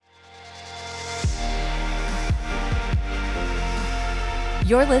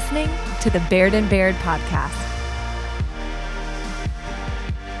You're listening to the Baird and Baird podcast.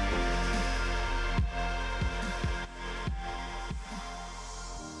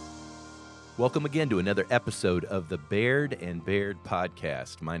 Welcome again to another episode of the Baird and Baird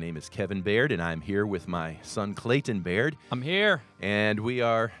podcast. My name is Kevin Baird, and I'm here with my son Clayton Baird. I'm here. And we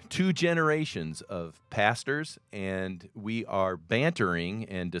are two generations of pastors, and we are bantering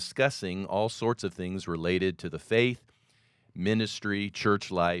and discussing all sorts of things related to the faith, ministry,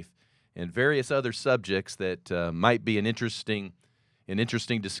 church life, and various other subjects that might be an interesting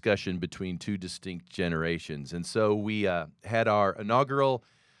discussion between two distinct generations. And so we had our inaugural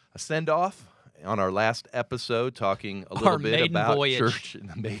send-off on our last episode, talking a little bit about church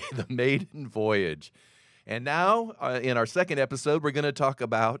and the maiden voyage. And now, in our second episode, we're going to talk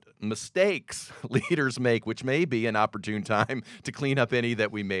about mistakes leaders make, which may be an opportune time to clean up any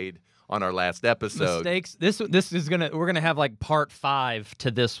that we made on our last episode. Mistakes. This is we're gonna have like part 5 to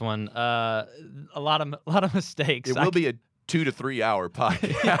this one. A lot of mistakes. It will be a 2 to 3 hour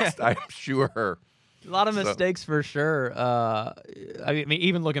podcast, I'm sure. A lot of mistakes for sure. I mean,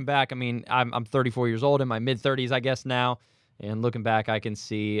 even looking back, I'm 34 years old, in my mid-30s, I guess now, and looking back, I can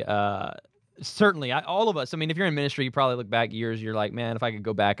see certainly all of us. I mean, if you're in ministry, you probably look back years. You're like, man, if I could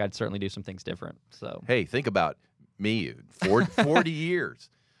go back, I'd certainly do some things different. So hey, think about me, 40 years,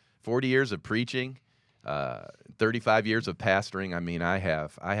 40 years of preaching, 35 years of pastoring. I mean, I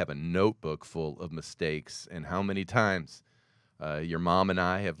have a notebook full of mistakes, and how many times. Your mom and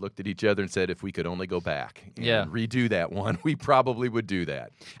I have looked at each other and said, if we could only go back and redo that one, we probably would do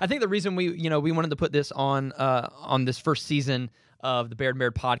that. I think the reason we wanted to put this on this first season of the Baird and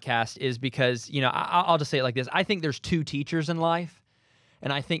Baird podcast is because, I'll just say it like this. I think there's two teachers in life,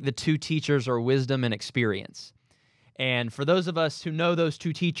 and I think the two teachers are wisdom and experience. And for those of us who know those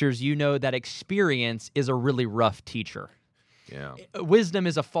two teachers, you know that experience is a really rough teacher. Yeah. Wisdom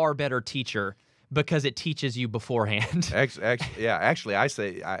is a far better teacher, because it teaches you beforehand. Actually,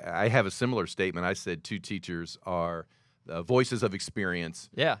 I have a similar statement. I said two teachers are voices of experience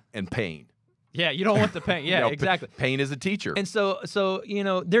and pain. Yeah, you don't want the pain. Yeah, exactly. Pain is a teacher. And so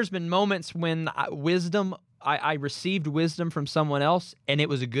there's been moments when I received wisdom from someone else, and it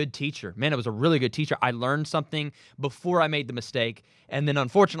was a good teacher. Man, it was a really good teacher. I learned something before I made the mistake. And then,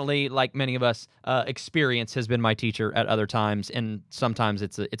 unfortunately, like many of us, experience has been my teacher at other times. And sometimes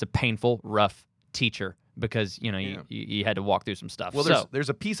it's a painful, rough teacher, because you had to walk through some stuff. Well, there's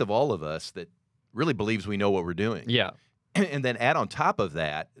a piece of all of us that really believes we know what we're doing. Yeah. And then add on top of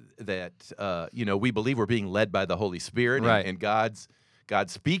that we believe we're being led by the Holy Spirit, right, and God's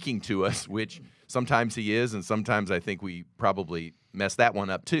speaking to us, which sometimes He is, and sometimes I think we probably mess that one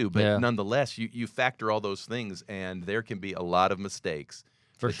up too. But nonetheless, you factor all those things, and there can be a lot of mistakes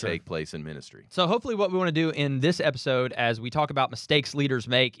take place in ministry. So hopefully what we want to do in this episode, as we talk about mistakes leaders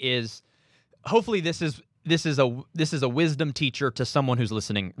make, is hopefully this is a wisdom teacher to someone who's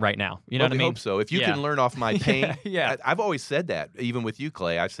listening right now. You know what I mean? I hope so. If you can learn off my pain, yeah. I've always said that, even with you,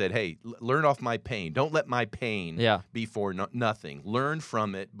 Clay. I've said, hey, learn off my pain. Don't let my pain be for nothing. Learn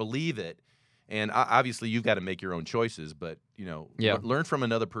from it, believe it, and obviously you've got to make your own choices. But learn from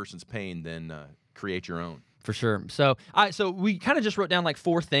another person's pain, then create your own. For sure. So we kind of just wrote down like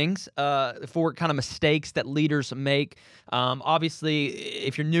 4 things, 4 kind of mistakes that leaders make. Obviously,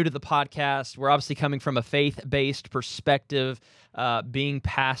 if you're new to the podcast, we're obviously coming from a faith-based perspective, being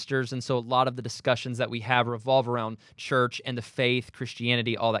pastors, and so a lot of the discussions that we have revolve around church and the faith,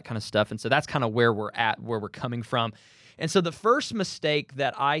 Christianity, all that kind of stuff. And so that's kind of where we're at, where we're coming from. And so the first mistake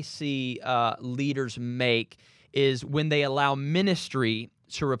that I see leaders make is when they allow ministry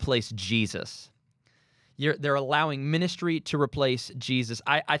to replace Jesus. They're allowing ministry to replace Jesus.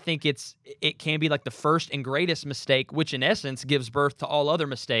 I think it can be like the first and greatest mistake, which in essence gives birth to all other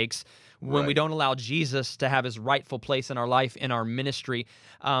mistakes when we don't allow Jesus to have His rightful place in our life, in our ministry.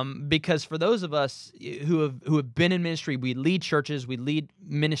 Because for those of us who have been in ministry, we lead churches, we lead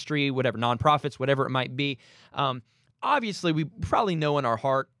ministry, whatever, nonprofits, whatever it might be. Obviously, we probably know in our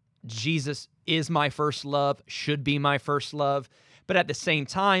heart, Jesus is my first love, should be my first love. But at the same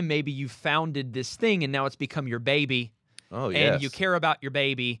time, maybe you founded this thing and now it's become your baby. Oh, yes. And you care about your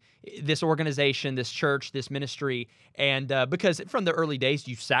baby, this organization, this church, this ministry. And because from the early days,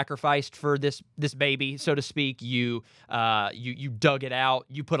 you sacrificed for this baby, so to speak. You dug it out.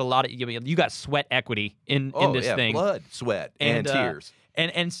 You put a lot of, you got sweat equity in this thing. Blood, sweat, and tears.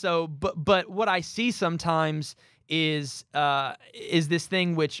 And so, but what I see sometimes is this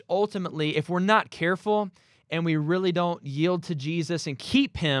thing which ultimately, if we're not careful, and we really don't yield to Jesus and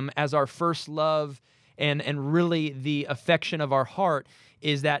keep Him as our first love and really the affection of our heart,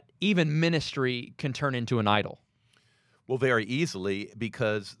 is that even ministry can turn into an idol. Well, very easily,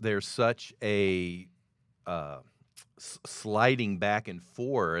 because there's such a sliding back and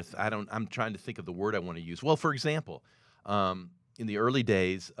forth. I'm trying to think of the word I want to use. Well, for example, in the early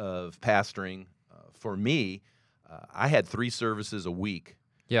days of pastoring, for me, I had 3 services a week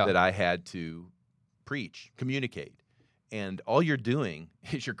that I had to preach, communicate. And all you're doing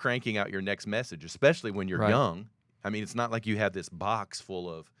is you're cranking out your next message, especially when you're young. I mean, it's not like you have this box full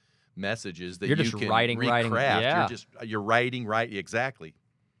of messages that You're you just can writing. Yeah. You're writing, exactly.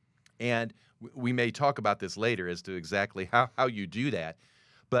 And we may talk about this later as to exactly how you do that.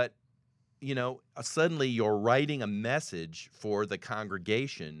 But, suddenly you're writing a message for the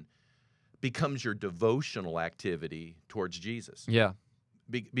congregation becomes your devotional activity towards Jesus. Yeah.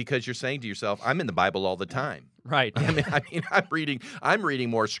 Because you're saying to yourself, I'm in the Bible all the time. Right. I mean, I'm reading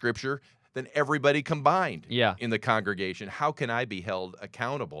more scripture than everybody combined in the congregation. How can I be held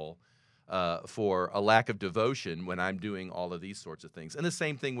accountable for a lack of devotion when I'm doing all of these sorts of things? And the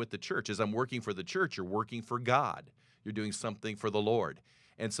same thing with the church. As I'm working for the church, you're working for God. You're doing something for the Lord.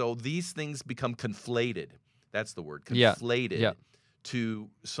 And so these things become conflated. That's the word, conflated, to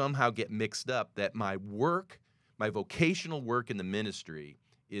somehow get mixed up, that my work, my vocational work in the ministry,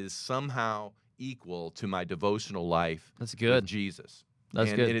 is somehow equal to my devotional life with Jesus.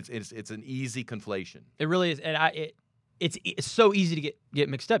 That's good. And it's an easy conflation. It really is, and it's so easy to get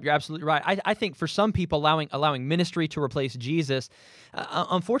mixed up. You're absolutely right. I think for some people, allowing ministry to replace Jesus,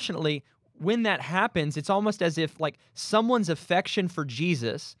 unfortunately, when that happens, it's almost as if like someone's affection for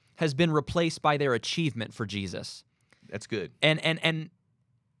Jesus has been replaced by their achievement for Jesus. That's good. And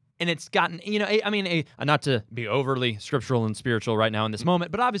it's gotten, not to be overly scriptural and spiritual right now in this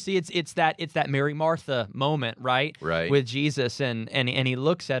moment, but obviously it's that Mary Martha moment, right? Right. With Jesus, and he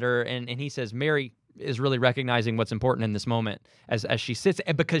looks at her and he says, Mary is really recognizing what's important in this moment as she sits,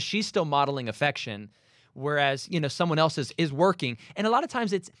 and because she's still modeling affection, whereas someone else is working. And a lot of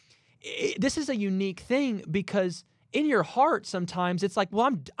times this is a unique thing, because in your heart sometimes it's like,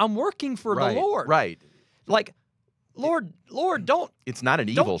 well, I'm working for the Lord, right? Like, Lord, don't. It's not an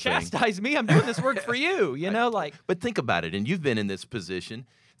evil thing. Don't chastise me. I'm doing this work for you. But think about it, and you've been in this position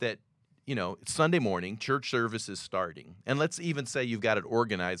that it's Sunday morning, church service is starting, and let's even say you've got it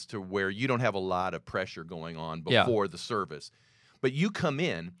organized to where you don't have a lot of pressure going on before the service, but you come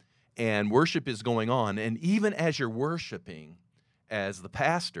in and worship is going on, and even as you're worshiping, as the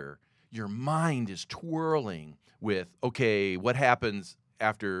pastor, your mind is twirling with, okay, what happens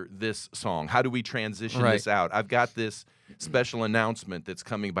after this song? How do we transition this out? I've got this special announcement that's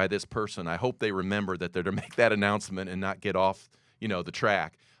coming by this person. I hope they remember that they're to make that announcement and not get off, the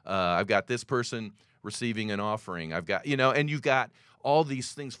track. I've got this person receiving an offering. I've got, and you've got all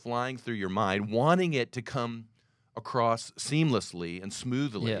these things flying through your mind, wanting it to come across seamlessly and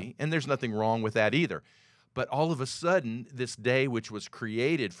smoothly. Yeah. And there's nothing wrong with that either. But all of a sudden, this day, which was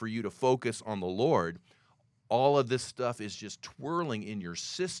created for you to focus on the Lord, all of this stuff is just twirling in your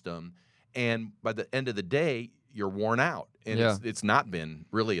system, and by the end of the day, you're worn out. And it's not been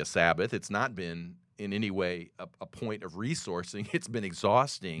really a Sabbath. It's not been in any way a point of resourcing. It's been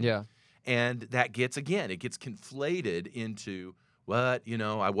exhausting. Yeah. And that gets conflated into what,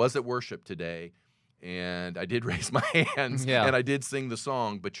 I was at worship today, and I did raise my hands, and I did sing the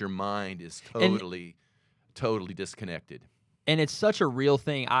song, but your mind is totally disconnected. And it's such a real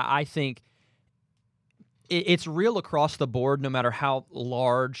thing. I think it's real across the board, no matter how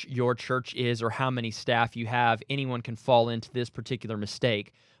large your church is or how many staff you have. Anyone can fall into this particular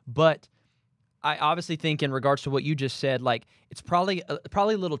mistake. But I obviously think, in regards to what you just said, like, it's probably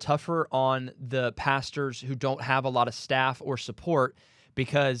a little tougher on the pastors who don't have a lot of staff or support,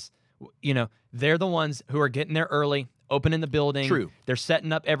 because they're the ones who are getting there early, opening the building. True. They're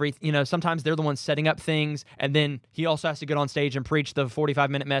setting up sometimes they're the ones setting up things, and then he also has to get on stage and preach the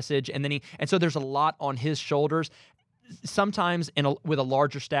 45-minute message, and so there's a lot on his shoulders. Sometimes with a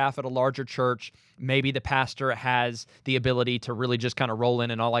larger staff at a larger church, maybe the pastor has the ability to really just kind of roll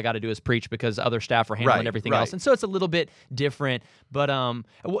in, and all I got to do is preach because other staff are handling everything else. And so it's a little bit different. But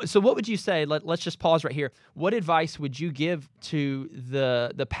so what would you say? Let's just pause right here. What advice would you give to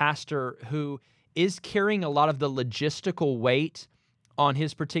the pastor who is carrying a lot of the logistical weight on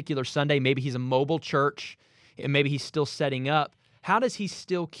his particular Sunday? Maybe he's a mobile church, and maybe he's still setting up. How does he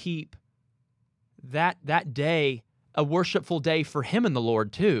still keep that day a worshipful day for him and the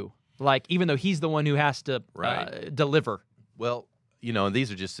Lord too? Like, even though he's the one who has to deliver. Well, and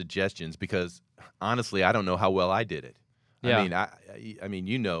these are just suggestions, because honestly, I don't know how well I did it. Yeah. I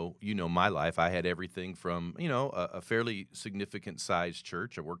mean, my life. I had everything from, a fairly significant sized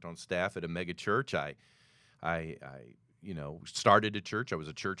church. I worked on staff at a mega church. I started a church. I was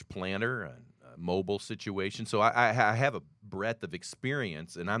a church planner, and mobile situation. So I have a breadth of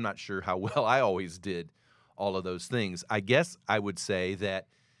experience, and I'm not sure how well I always did all of those things. I guess I would say that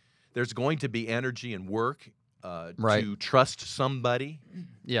there's going to be energy and work Right. to trust somebody,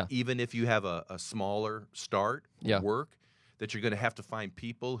 Yeah. even if you have a smaller start Yeah. work, that you're going to have to find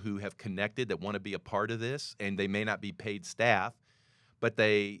people who have connected that want to be a part of this, and they may not be paid staff, but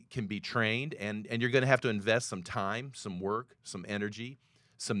they can be trained, and you're going to have to invest some time, some work, some energy,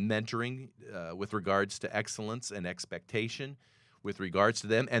 some mentoring with regards to excellence and expectation with regards to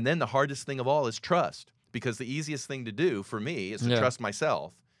them. And then the hardest thing of all is trust, because the easiest thing to do for me is to trust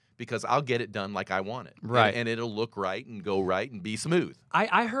myself, because I'll get it done like I want it. Right. And it'll look right and go right and be smooth.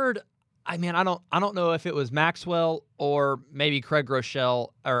 I heard, I don't know if it was Maxwell or maybe Craig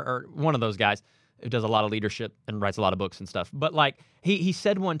Rochelle or one of those guys who does a lot of leadership and writes a lot of books and stuff. But like he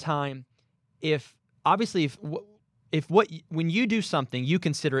said one time, when you do something, you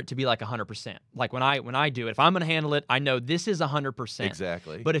consider it to be like 100%. Like when I do it, if I'm going to handle it, I know this is 100%.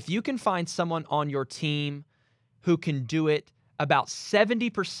 Exactly. But if you can find someone on your team who can do it about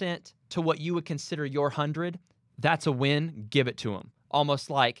 70% to what you would consider your 100, that's a win. Give it to them.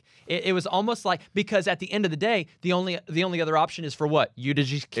 Almost like it was almost like, because at the end of the day, the only other option is for what? You to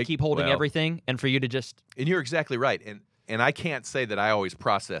just keep holding everything, and for you to just. And you're exactly right. And I can't say that I always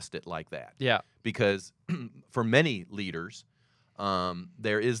processed it like that. Yeah. Because for many leaders,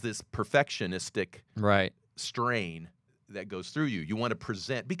 there is this perfectionistic strain that goes through you. You want to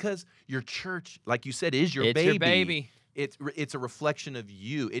present, because your church, like you said, is your It's baby. your baby. It's a reflection of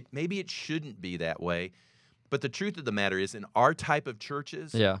you. Maybe it shouldn't be that way, but the truth of the matter is, in our type of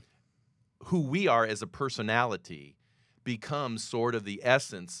churches, who we are as a personality becomes sort of the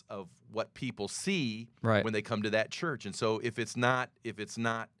essence of what people see when they come to that church. And so if it's not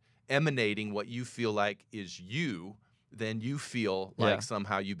emanating what you feel like is you, then you feel like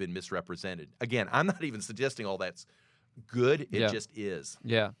somehow you've been misrepresented. Again, I'm not even suggesting all that's good. It just is.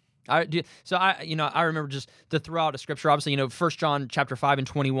 Yeah. I remember just to throw out a scripture. Obviously, 1 John chapter 5 and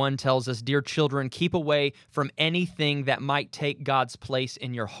 21 tells us, "Dear children, keep away from anything that might take God's place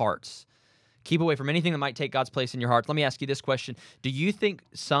in your hearts." Keep away from anything that might take God's place in your hearts. Let me ask you this question. Do you think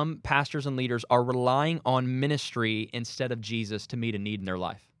some pastors and leaders are relying on ministry instead of Jesus to meet a need in their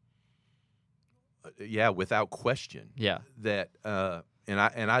life? Yeah, without question. Yeah. That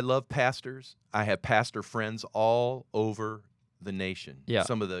and I love pastors. I have pastor friends all over the nation. Yeah.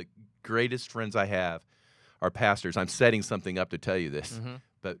 Some of the greatest friends I have are pastors. I'm setting something up to tell you this.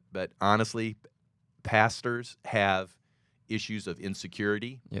 But honestly, pastors have issues of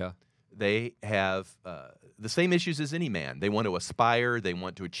insecurity. Yeah. They have the same issues as any man. They want to aspire. They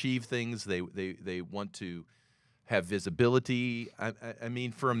want to achieve things. They want to have visibility. I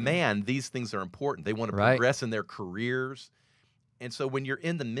mean, for a man, these things are important. They want to progress in their careers. And so when you're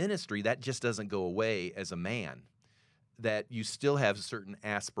in the ministry, that just doesn't go away as a man, that you still have certain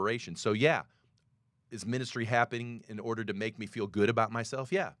aspirations. So yeah, is ministry happening in order to make me feel good about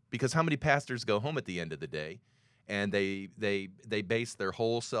myself? Yeah, because how many pastors go home at the end of the day and they base their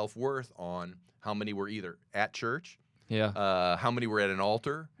whole self-worth on how many were either at church, how many were at an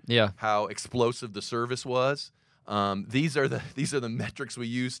altar, how explosive the service was. These are the metrics we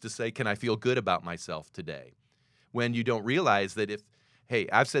use to say, can I feel good about myself today? When you don't realize that hey,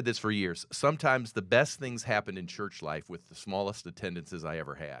 I've said this for years, sometimes the best things happen in church life with the smallest attendances I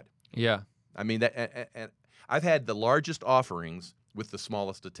ever had. Yeah. I mean, and I've had the largest offerings with the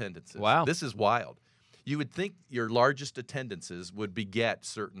smallest attendances. Wow. This is wild. You would think your largest attendances would beget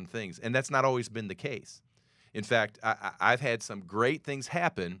certain things, and that's not always been the case. In fact, I've had some great things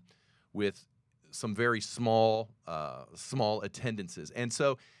happen with some very small attendances. And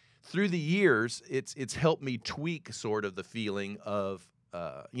so through the years, it's helped me tweak sort of the feeling of,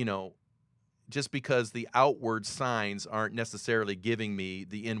 just because the outward signs aren't necessarily giving me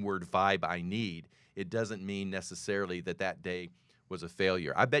the inward vibe I need, it doesn't mean necessarily that day was a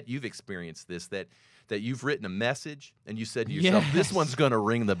failure. I bet you've experienced this, that you've written a message and you said to yourself, this one's going to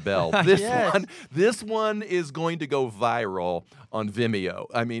ring the bell. This one is going to go viral on Vimeo.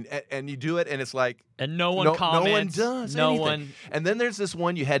 I mean, and you do it and it's like, and no one comments. No one does anything. And then there's this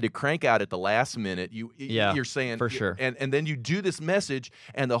one you had to crank out at the last minute. You're saying, for sure. And then you do this message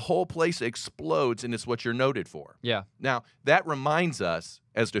and the whole place explodes, and it's what you're noted for. Yeah. Now, that reminds us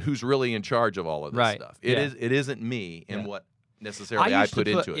as to who's really in charge of all of this stuff. It isn't me and what necessarily I put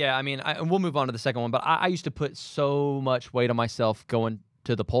into it. Yeah, I mean, and we'll move on to the second one, but I used to put so much weight on myself going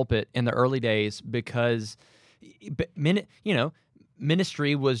to the pulpit in the early days because,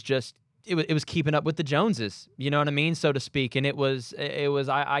 ministry was just, it was keeping up with the Joneses, you know what I mean, so to speak, and it was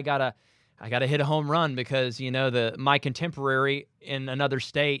I gotta I got to hit a home run because, my contemporary in another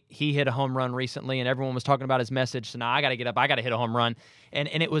state, he hit a home run recently and everyone was talking about his message. So now I got to get up. I got to hit a home run. And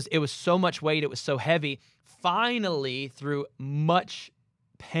it was so much weight. It was so heavy. Finally, through much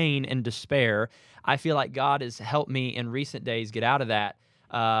pain and despair, I feel like God has helped me in recent days get out of that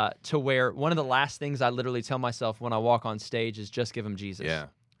to where one of the last things I literally tell myself when I walk on stage is just give him Jesus. Yeah.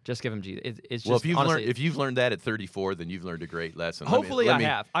 Just give him Jesus. It's just, well, if you've learned that at 34, then you've learned a great lesson. Hopefully, I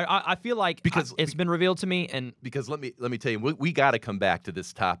have. I feel like because it's been revealed to me, and because let me tell you, we got to come back to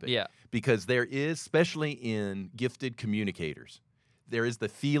this topic. Yeah. Because there is, especially in gifted communicators, there is the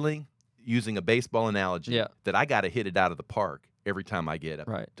feeling, using a baseball analogy, that I got to hit it out of the park every time I get up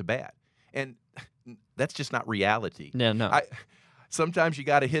to bat, and that's just not reality. No. Sometimes you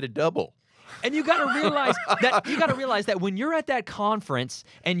got to hit a double. And you got to realize that when you're at that conference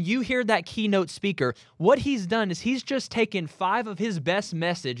and you hear that keynote speaker, what he's done is he's just taken 5 of his best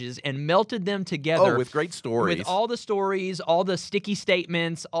messages and melted them together. Oh, with great stories. With all the stories, all the sticky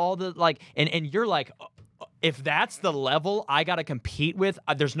statements, all the and you're like, if that's the level I got to compete with,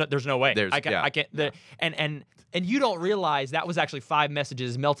 there's no way. I can't. And you don't realize that was actually 5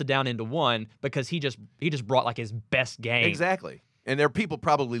 messages melted down into one because he just brought like his best game. Exactly. And there are people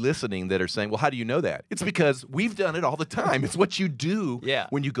probably listening that are saying, well, how do you know that? It's because we've done it all the time. It's what you do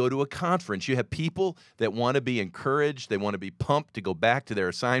when you go to a conference. You have people that want to be encouraged. They want to be pumped to go back to their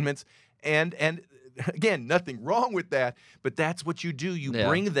assignments. And again, nothing wrong with that, but that's what you do. You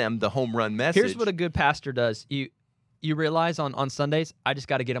bring them the home run message. Here's what a good pastor does. You realize on Sundays, I just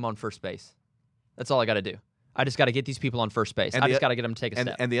got to get them on first base. That's all I got to do. I just got to get these people on first base. I just got to get them to take a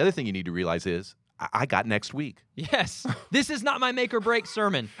step. And the other thing you need to realize is, I got next week. Yes. This is not my make or break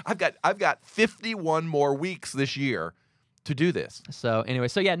sermon. I've got 51 more weeks this year to do this. So anyway,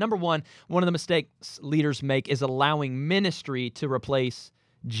 number one of the mistakes leaders make is allowing ministry to replace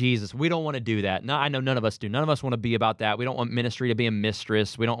Jesus. We don't want to do that. No, I know none of us do. None of us want to be about that. We don't want ministry to be a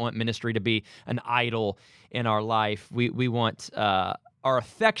mistress. We don't want ministry to be an idol in our life. We want our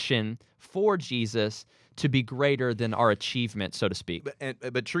affection for Jesus to be greater than our achievement, so to speak.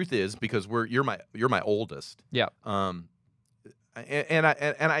 But truth is, because you're my oldest. Yeah. And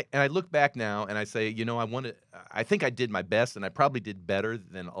I look back now and I say, I think I did my best and I probably did better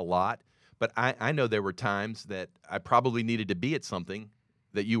than a lot. But I know there were times that I probably needed to be at something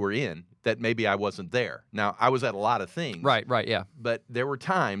that you were in that maybe I wasn't there. Now, I was at a lot of things. Right, yeah. But there were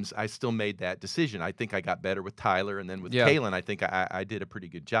times I still made that decision. I think I got better with Tyler, and then with Kaylin, I think I did a pretty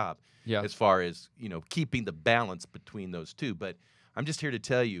good job as far as, keeping the balance between those two. But I'm just here to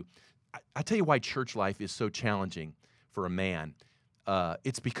tell you, I tell you why church life is so challenging for a man.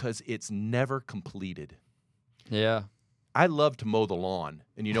 It's because it's never completed. Yeah. I love to mow the lawn.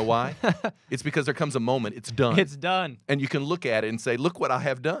 And you know why? It's because there comes a moment, it's done. It's done. And you can look at it and say, look what I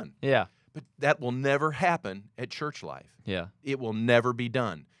have done. Yeah. But that will never happen at church life. Yeah. It will never be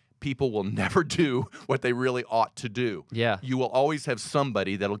done. People will never do what they really ought to do. Yeah. You will always have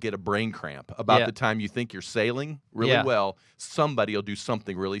somebody that'll get a brain cramp. About the time you think you're sailing really well, somebody will do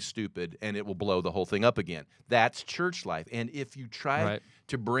something really stupid and it will blow the whole thing up again. That's church life. And if you try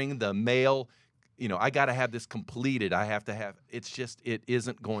to bring the male, I got to have this completed. I have to have, it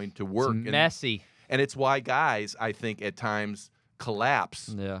isn't going to work. It's messy. And it's why guys, I think, at times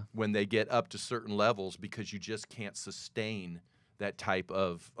collapse when they get up to certain levels because you just can't sustain that type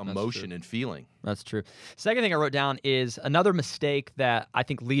of emotion and feeling. That's true. Second thing I wrote down is another mistake that I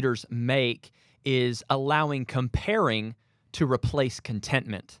think leaders make is allowing comparing to replace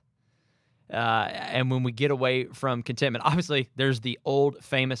contentment. And when we get away from contentment, obviously there's the old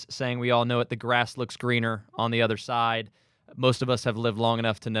famous saying, we all know it, the grass looks greener on the other side. Most of us have lived long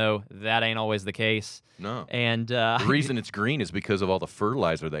enough to know that ain't always the case. No. And the reason it's green is because of all the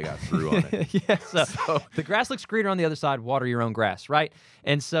fertilizer they got through on it. So the grass looks greener on the other side, water your own grass, right?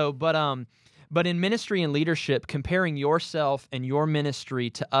 And so, but in ministry and leadership, comparing yourself and your ministry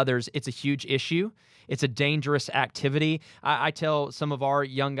to others, it's a huge issue. It's a dangerous activity. I tell some of our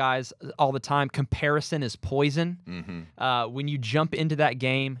young guys all the time, comparison is poison. Mm-hmm. When you jump into that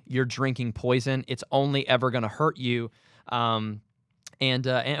game, you're drinking poison. It's only ever going to hurt you. And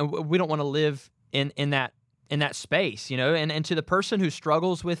we don't want to live in that space, and to the person who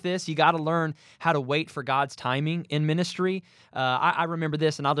struggles with this, you got to learn how to wait for God's timing in ministry. I remember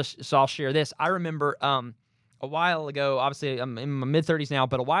this, and I'll share this. I remember, a while ago, obviously I'm in my mid-30s now,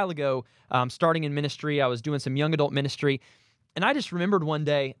 but a while ago, starting in ministry, I was doing some young adult ministry, and I just remembered one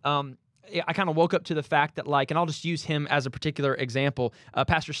day, I kind of woke up to the fact that, like, and I'll just use him as a particular example,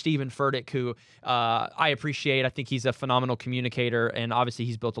 Pastor Stephen Furtick, who I appreciate. I think he's a phenomenal communicator, and obviously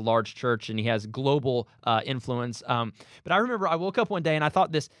he's built a large church and he has global influence. But I remember I woke up one day and I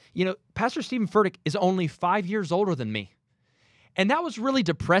thought this, Pastor Stephen Furtick is only 5 years older than me. And that was really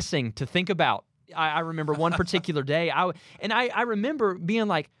depressing to think about. I remember one particular day, I remember being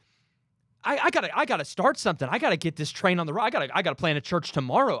like, I gotta start something. I gotta get this train on the road. I gotta plan a church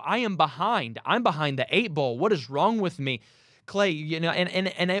tomorrow. I am behind. I'm behind the 8 ball. What is wrong with me, Clay?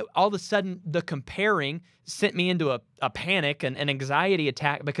 All of a sudden the comparing sent me into a panic and an anxiety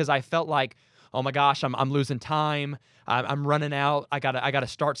attack because I felt like, oh my gosh, I'm losing time. I'm running out. I gotta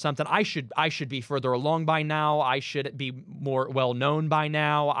start something. I should be further along by now. I should be more well known by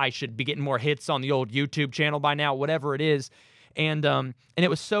now. I should be getting more hits on the old YouTube channel by now. Whatever it is. And it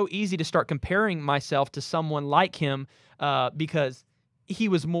was so easy to start comparing myself to someone like him because he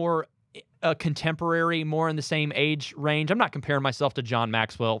was more contemporary, more in the same age range. I'm not comparing myself to John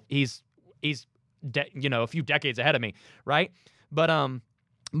Maxwell. He's a few decades ahead of me, right? But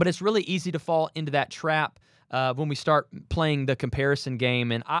it's really easy to fall into that trap when we start playing the comparison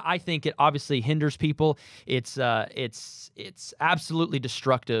game, and I think it obviously hinders people. It's absolutely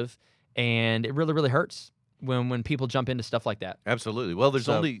destructive, and it really, really hurts when people jump into stuff like that. Absolutely. Well, there's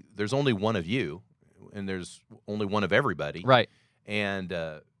only one of you, and there's only one of everybody. Right. And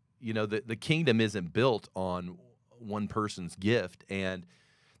the kingdom isn't built on one person's gift, and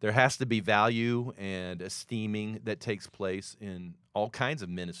there has to be value and esteeming that takes place in all kinds of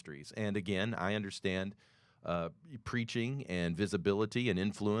ministries. And again, I understand preaching and visibility and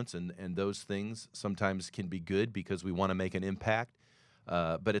influence and those things sometimes can be good because we want to make an impact.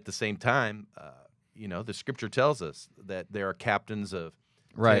 But at the same time, the scripture tells us that there are captains of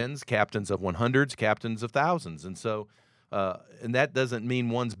tens, captains of 100s, captains of thousands. And so, and that doesn't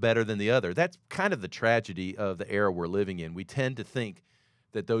mean one's better than the other. That's kind of the tragedy of the era we're living in. We tend to think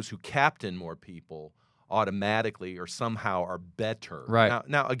that those who captain more people automatically or somehow are better. Right.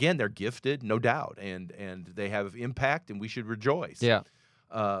 Now again, they're gifted, no doubt, and they have impact, and we should rejoice. Yeah.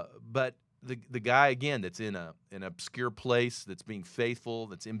 But the guy, again, that's in an obscure place, that's being faithful,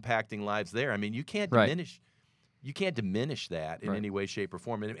 that's impacting lives there, I mean, you can't diminish that in any way, shape, or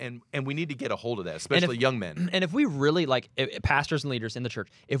form. And we need to get a hold of that, especially young men. And if we really, pastors and leaders in the church,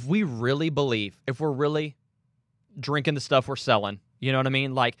 if we really believe, if we're really drinking the stuff we're selling, you know what I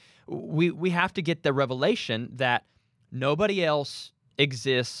mean? Like, we have to get the revelation that nobody else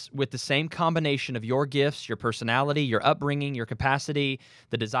exists with the same combination of your gifts, your personality, your upbringing, your capacity,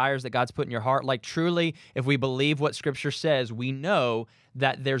 the desires that God's put in your heart. Like, truly, if we believe what Scripture says, we know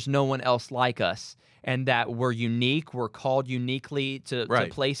that there's no one else like us and that we're unique. We're called uniquely to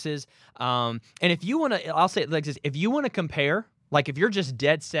places. And if you want to, I'll say it like this, if you want to compare, like if you're just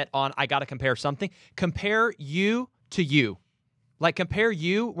dead set on, I got to compare something, compare you to you. Like, compare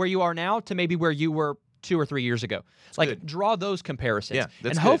you where you are now to maybe where you were 2 or 3 years ago. That's good. Draw those comparisons. Yeah,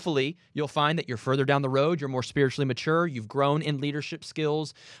 that's and hopefully you'll find that you're further down the road, you're more spiritually mature, you've grown in leadership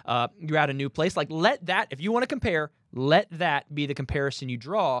skills, you're at a new place. Like, let that, if you want to compare, let that be the comparison you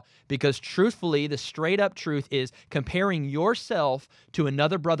draw, because truthfully, the straight up truth is comparing yourself to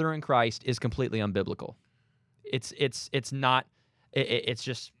another brother in Christ is completely unbiblical. It's not, it's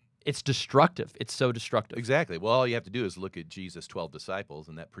just, it's destructive. It's so destructive. Exactly. Well, all you have to do is look at Jesus' 12 disciples,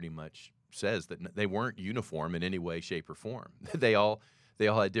 and that pretty much says that they weren't uniform in any way, shape, or form. They all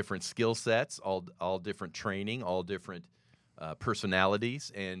had different skill sets, all different training, all different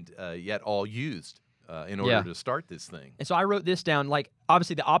personalities, and yet all used in order to start this thing. And so I wrote this down. Like,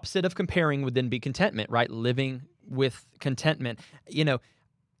 obviously, the opposite of comparing would then be contentment, right? Living with contentment.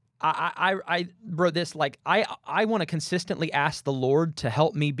 I wrote this, like, I want to consistently ask the Lord to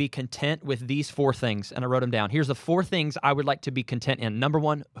help me be content with these 4 things, and I wrote them down. Here's the 4 things I would like to be content in. Number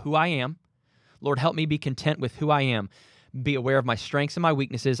 1, who I am. Lord, help me be content with who I am. Be aware of my strengths and my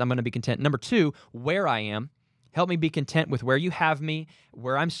weaknesses. I'm going to be content. Number 2, where I am. Help me be content with where you have me,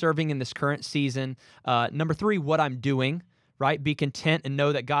 where I'm serving in this current season. Number 3, what I'm doing. Right? Be content and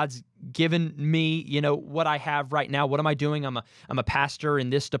know that God's given me, what I have right now. What am I doing? I'm a pastor in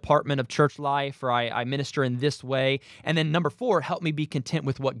this department of church life, or I minister in this way. And then number 4, help me be content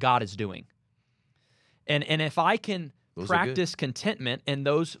with what God is doing. And if I can practice contentment in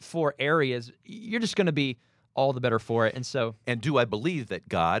those 4 areas, you're just going to be all the better for it. And do I believe that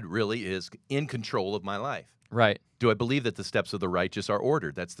God really is in control of my life? Right. Do I believe that the steps of the righteous are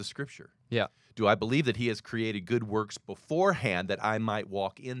ordered? That's the scripture. Yeah. Do I believe that he has created good works beforehand that I might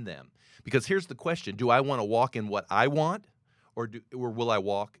walk in them? Because here's the question. Do I want to walk in what I want, or will I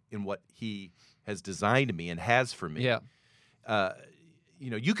walk in what he has designed me and has for me? Yeah.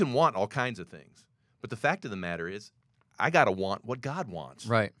 you can want all kinds of things, but the fact of the matter is, I got to want what God wants.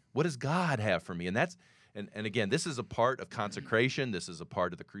 Right. What does God have for me? And that's, and again, this is a part of consecration. This is a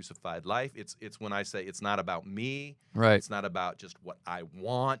part of the crucified life. It's when I say it's not about me. Right. It's not about just what I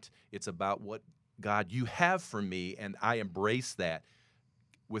want. It's about what, God, you have for me, and I embrace that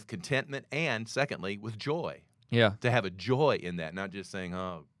with contentment and, secondly, with joy. Yeah. To have a joy in that, not just saying,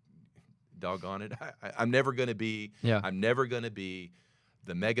 oh, doggone it, I'm never going to be. Yeah. I'm never going to be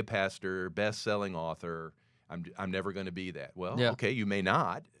the mega pastor, best-selling author. I'm never going to be that. Well, Yeah. okay, you may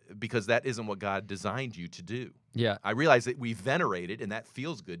not, because that isn't what God designed you to do. Yeah. I realize that we venerate it, and that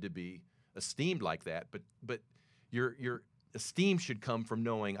feels good to be esteemed like that. But your esteem should come from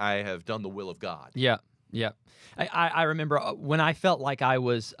knowing I have done the will of God. Yeah. Yeah. I remember when I felt like I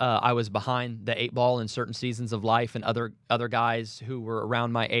was behind the eight ball in certain seasons of life, and other guys who were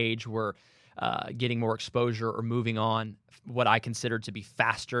around my age were getting more exposure or moving on, what I considered to be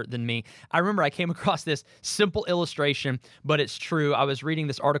faster than me. I remember I came across this simple illustration, but it's true. I was reading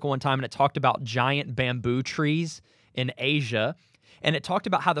this article one time, and it talked about giant bamboo trees in Asia, and it talked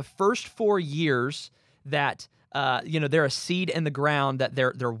about how the first 4 years that they're a seed in the ground, that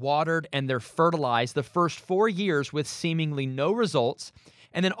they're watered and they're fertilized the first 4 years with seemingly no results,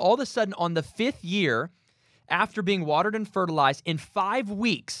 and then all of a sudden on the 5th year, after being watered and fertilized, in 5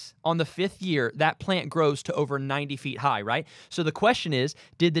 weeks on the 5th year, that plant grows to over 90 feet high, right? So the question is,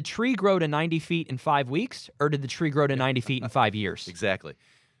 did the tree grow to 90 feet in 5 weeks, or did the tree grow to 90 feet in 5 years? Exactly.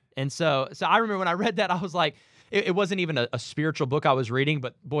 And so I remember when I read that, I was like, it wasn't even a spiritual book I was reading,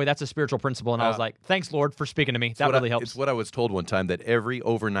 but boy, that's a spiritual principle. And I was like, thanks, Lord, for speaking to me. That really helps. It's what I was told one time, that every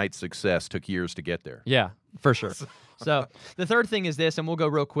overnight success took years to get there. Yeah, for sure. So the third thing is this, and we'll go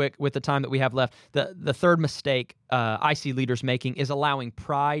real quick with the time that we have left. The third mistake I see leaders making is allowing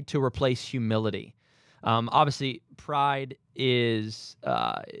pride to replace humility. Obviously, pride is,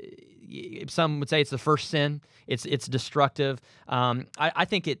 some would say it's the first sin. It's destructive. I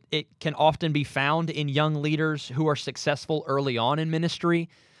think it can often be found in young leaders who are successful early on in ministry.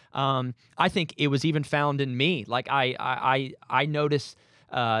 I think it was even found in me. Like I noticed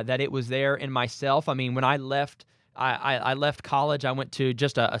that it was there in myself. I mean, when I left college, I went to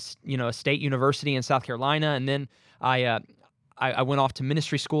just a state university in South Carolina, and then I went off to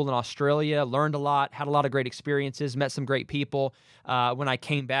ministry school in Australia, learned a lot, had a lot of great experiences, met some great people. When I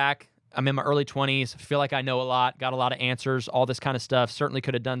came back, I'm in my early 20s, feel like I know a lot, got a lot of answers, all this kind of stuff. Certainly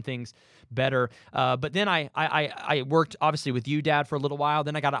could have done things better. But then I worked, obviously, with you, Dad, for a little while.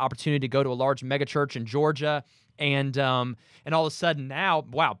 Then I got an opportunity to go to a large megachurch in Georgia. And all of a sudden now,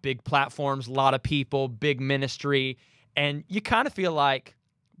 wow, big platforms, a lot of people, big ministry. And you kind of feel like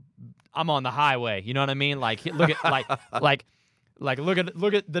I'm on the highway. You know what I mean? Like, look at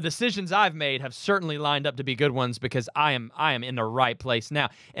look at the decisions I've made have certainly lined up to be good ones, because I am in the right place now.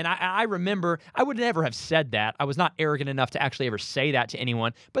 And I remember I would never have said that. I was not arrogant enough to actually ever say that to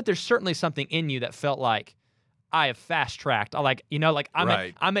anyone, but there's certainly something in you that felt like I have fast tracked. I'm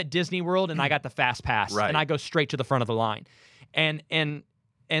Right. I'm at Disney World and I got the fast pass, Right. and I go straight to the front of the line. And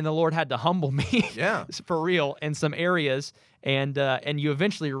the Lord had to humble me Yeah. for real in some areas. And you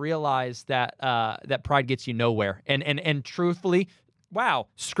eventually realize that that pride gets you nowhere. And truthfully, wow,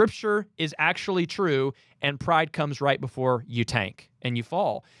 Scripture is actually true, and pride comes right before you tank and you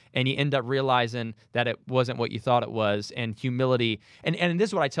fall, and you end up realizing that it wasn't what you thought it was. And humility, and this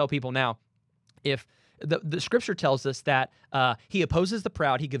is what I tell people now: if the Scripture tells us that He opposes the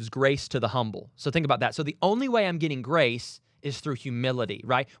proud, He gives grace to the humble. So think about that. So the only way I'm getting grace is through humility,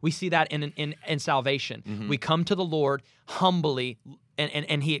 right? We see that in salvation. Mm-hmm. We come to the Lord humbly,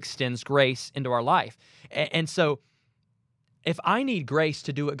 and He extends grace into our life. And so if I need grace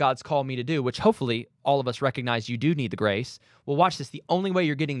to do what God's called me to do, which hopefully all of us recognize you do need the grace, well, watch this. The only way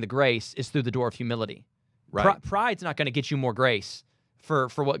you're getting the grace is through the door of humility. Right. Pride's not going to get you more grace for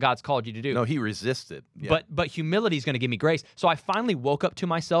what God's called you to do. No, He resisted. Yeah. But humility is going to give me grace. So I finally woke up to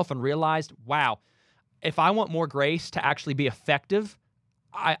myself and realized, wow, if I want more grace to actually be effective,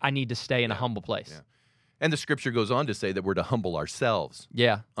 I need to stay in a humble place. Yeah. And the Scripture goes on to say that we're to humble ourselves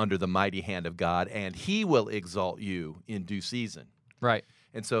under the mighty hand of God, and He will exalt you in due season. Right.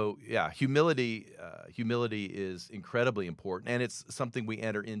 And so, humility is incredibly important, and it's something we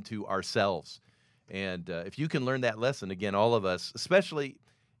enter into ourselves. And if you can learn that lesson, again, all of us, especially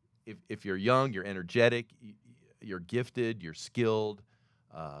if you're young, you're energetic, you're gifted, you're skilled,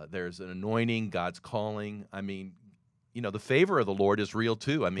 there's an anointing, God's calling. I mean, the favor of the Lord is real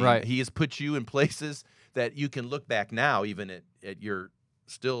too. I mean, Right. He has put you in places that you can look back now, even at your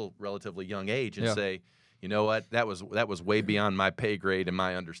still relatively young age, and say, you know what, that was way beyond my pay grade and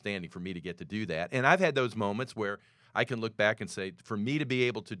my understanding for me to get to do that. And I've had those moments where I can look back and say, for me to be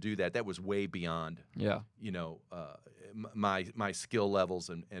able to do that, that was way beyond, my skill levels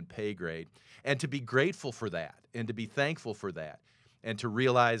and pay grade. And to be grateful for that, and to be thankful for that, and to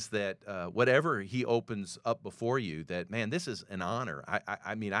realize that whatever he opens up before you, that, man, this is an honor.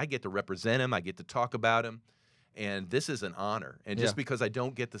 I mean, I get to represent him. I get to talk about him. And this is an honor. And just because I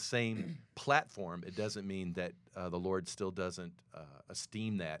don't get the same platform, it doesn't mean that the Lord still doesn't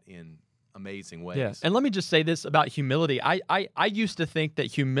esteem that in amazing ways. Yeah. And let me just say this about humility. I used to think that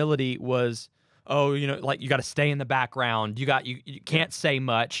humility was, like you got to stay in the background. You can't say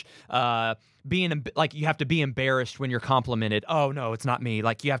much. You have to be embarrassed when you're complimented. Oh no, it's not me.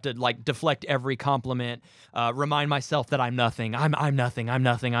 Like you have to deflect every compliment. Remind myself that I'm nothing. I'm nothing. I'm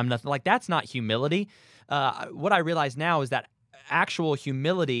nothing. I'm nothing. Like that's not humility. What I realize now is that actual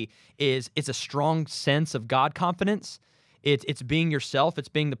humility it's a strong sense of God confidence. It's being yourself. It's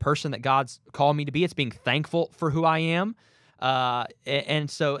being the person that God's called me to be. It's being thankful for who I am. And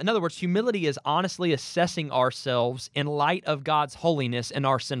so, in other words, humility is honestly assessing ourselves in light of God's holiness and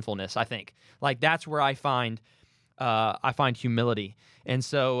our sinfulness. I think that's where I find humility. And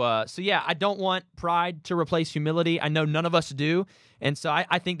so I don't want pride to replace humility. I know none of us do. And so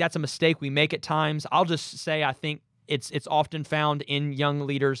I think that's a mistake we make at times. I'll just say I think it's often found in young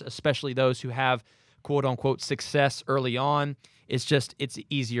leaders, especially those who have quote unquote success early on. It's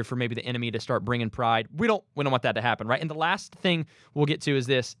easier for maybe the enemy to start bringing pride. We don't want that to happen, right? And the last thing we'll get to is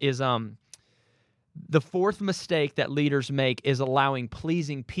the fourth mistake that leaders make is allowing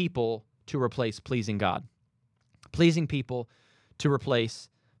pleasing people to replace pleasing God. Pleasing people to replace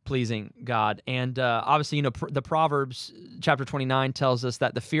pleasing God. And obviously, the Proverbs chapter 29 tells us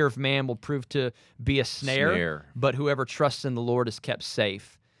that the fear of man will prove to be a snare. But whoever trusts in the Lord is kept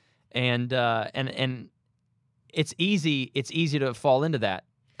safe. And it's easy to fall into that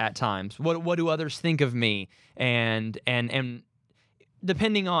at times. What do others think of me? And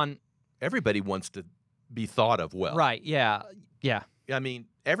depending on, everybody wants to be thought of well. Right, yeah. I mean,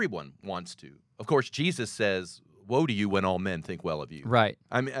 everyone wants to. Of course, Jesus says, woe to you when all men think well of you. Right.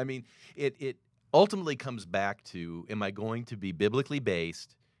 I mean, it ultimately comes back to, am I going to be biblically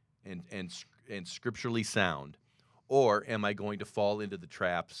based and scripturally sound, or am I going to fall into the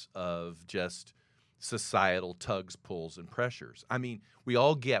traps of just societal tugs, pulls, and pressures? I mean, we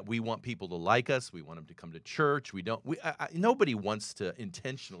want people to like us. We want them to come to church. Nobody wants to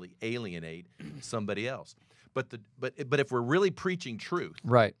intentionally alienate somebody else. But if we're really preaching truth,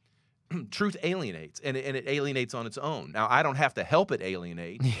 right, truth alienates, and it alienates on its own. Now, I don't have to help it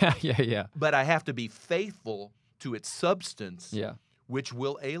alienate. Yeah. But I have to be faithful to its substance, which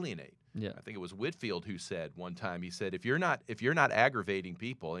will alienate. Yeah. I think it was Whitfield who said one time, he said, if you're not aggravating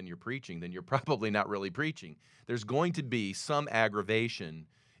people and you're preaching, then you're probably not really preaching. There's going to be some aggravation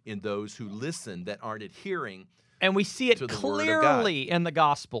in those who listen that aren't adhering. And we see it clearly in the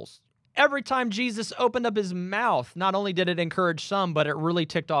Gospels. Every time Jesus opened up his mouth, not only did it encourage some, but it really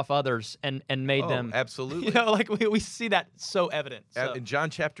ticked off others and made them. Absolutely. We see that so evident. So. In John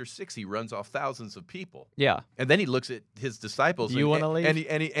chapter 6, he runs off thousands of people. Yeah. And then he looks at his disciples you want to leave?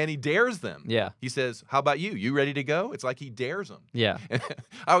 And he dares them. Yeah. He says, how about you? You ready to go? It's like he dares them. Yeah.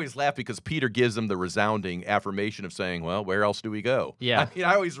 I always laugh because Peter gives them the resounding affirmation of saying, well, where else do we go? Yeah.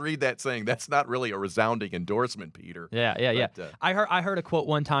 I always read that saying, that's not really a resounding endorsement, Peter. Yeah. I heard a quote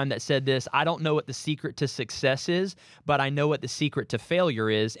one time that said this: I don't know what the secret to success is, but I know what the secret to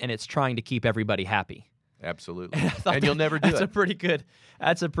failure is, and it's trying to keep everybody happy. Absolutely. And you'll never do it. That's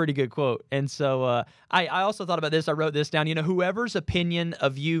a pretty good quote. And so I also thought about this. I wrote this down. Whoever's opinion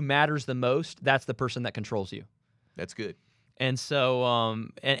of you matters the most, that's the person that controls you. That's good. And so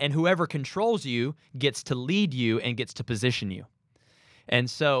and whoever controls you gets to lead you and gets to position you. And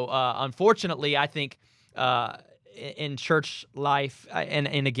so unfortunately, I think in church life,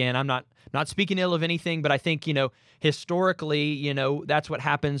 and again, I'm not speaking ill of anything, but I think, historically, that's what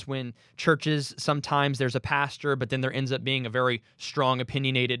happens when churches, sometimes there's a pastor, but then there ends up being a very strong,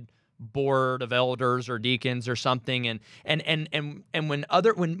 opinionated board of elders or deacons or something, and when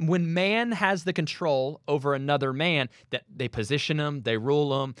man has the control over another man, that they position them, they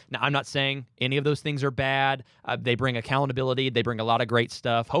rule them. Now, I'm not saying any of those things are bad. They bring accountability. They bring a lot of great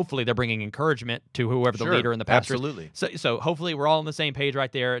stuff. Hopefully, they're bringing encouragement to whoever the leader and the pastor. Absolutely. So hopefully, we're all on the same page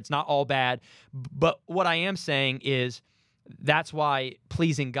right there. It's not all bad, but what I am saying is, that's why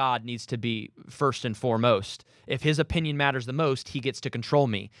pleasing God needs to be first and foremost. If his opinion matters the most, he gets to control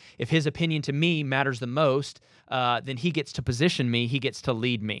me. If his opinion to me matters the most, then he gets to position me. He gets to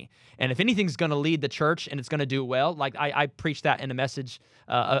lead me. And if anything's going to lead the church and it's going to do well, like I preached that in a message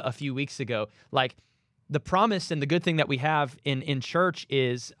a few weeks ago, like the promise and the good thing that we have in church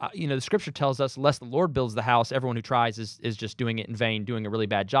is, the scripture tells us, unless the Lord builds the house, everyone who tries is just doing it in vain, doing a really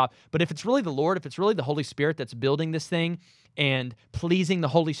bad job. But if it's really the Lord, if it's really the Holy Spirit that's building this thing, and pleasing the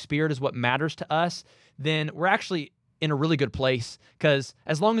Holy Spirit is what matters to us, then we're actually in a really good place, because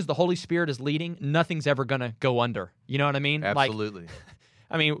as long as the Holy Spirit is leading, nothing's ever going to go under. You know what I mean? Absolutely.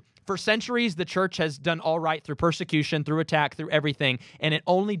 For centuries, the church has done all right through persecution, through attack, through everything, and it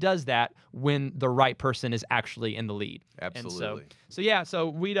only does that when the right person is actually in the lead. Absolutely. So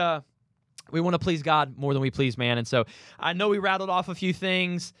we want to please God more than we please man. And so I know we rattled off a few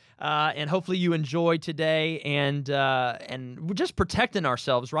things, and hopefully you enjoyed today, and we're just protecting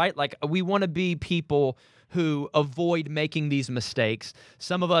ourselves, right? Like, we want to be people who avoid making these mistakes.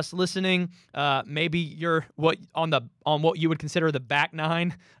 Some of us listening, maybe you're on what you would consider the back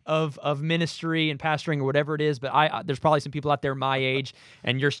nine of ministry and pastoring or whatever it is, but there's probably some people out there my age,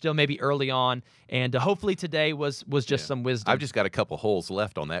 and you're still maybe early on, and hopefully today was just some wisdom. I've just got a couple holes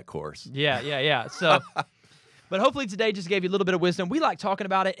left on that course. Yeah. So, but hopefully today just gave you a little bit of wisdom. We like talking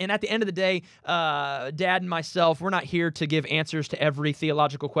about it, and at the end of the day, Dad and myself, we're not here to give answers to every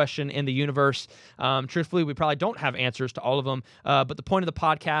theological question in the universe. Truthfully, we probably don't have answers to all of them, but the point of the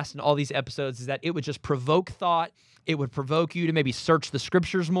podcast and all these episodes is that it would just provoke thought. It would provoke you to maybe search the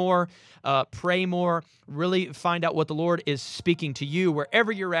scriptures more, pray more, really find out what the Lord is speaking to you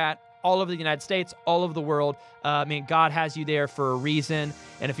wherever you're at, all over the United States, all over the world. God has you there for a reason.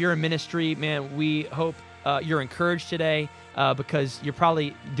 And if you're in ministry, man, we hope you're encouraged today, because you're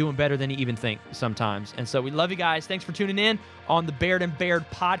probably doing better than you even think sometimes. And so we love you guys. Thanks for tuning in on the Baird and Baird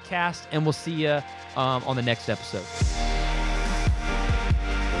podcast, and we'll see you on the next episode.